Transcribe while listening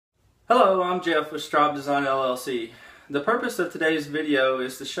Hello, I'm Jeff with Straub Design LLC. The purpose of today's video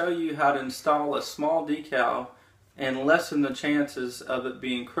is to show you how to install a small decal and lessen the chances of it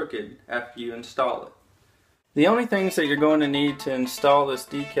being crooked after you install it. The only things that you're going to need to install this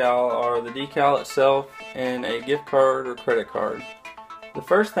decal are the decal itself and a gift card or credit card. The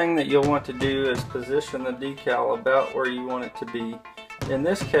first thing that you'll want to do is position the decal about where you want it to be. In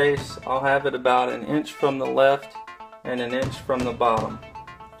this case, I'll have it about an inch from the left and an inch from the bottom.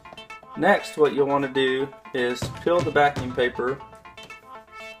 Next, what you'll want to do is peel the backing paper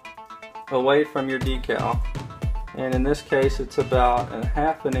away from your decal, and in this case it's about a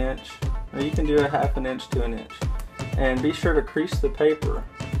half an inch, or you can do a half an inch to an inch, and be sure to crease the paper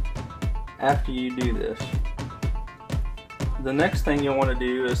after you do this. The next thing you'll want to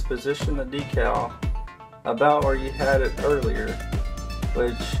do is position the decal about where you had it earlier,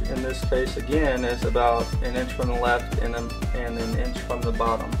 which in this case again is about an inch from the left and an inch from the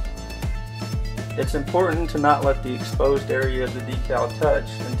bottom. It's important to not let the exposed area of the decal touch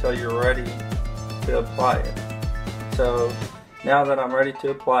until you're ready to apply it. So now that I'm ready to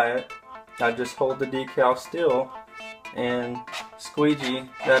apply it, I just hold the decal still and squeegee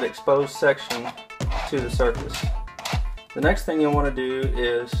that exposed section to the surface. The next thing you'll want to do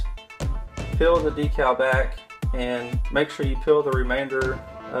is peel the decal back and make sure you peel the remainder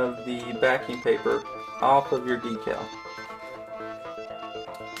of the backing paper off of your decal.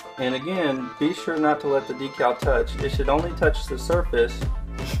 And again, be sure not to let the decal touch. It should only touch the surface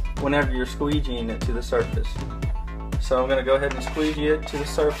whenever you're squeegeeing it to the surface. So I'm going to go ahead and squeegee it to the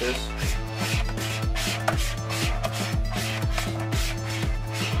surface.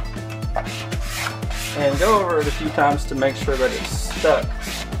 And go over it a few times to make sure that it's stuck.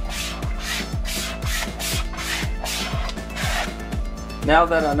 Now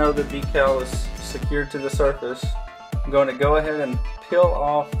that I know the decal is secured to the surface, I'm going to go ahead and peel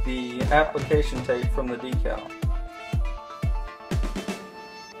off the application tape from the decal.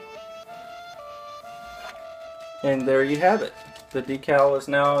 And there you have it. The decal is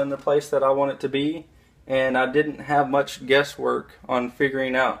now in the place that I want it to be, and I didn't have much guesswork on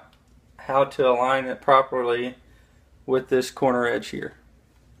figuring out how to align it properly with this corner edge here.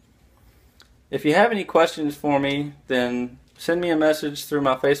 If you have any questions for me, then send me a message through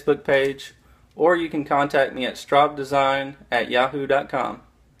my Facebook page, or you can contact me at straubdesign@yahoo.com.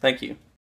 Thank you.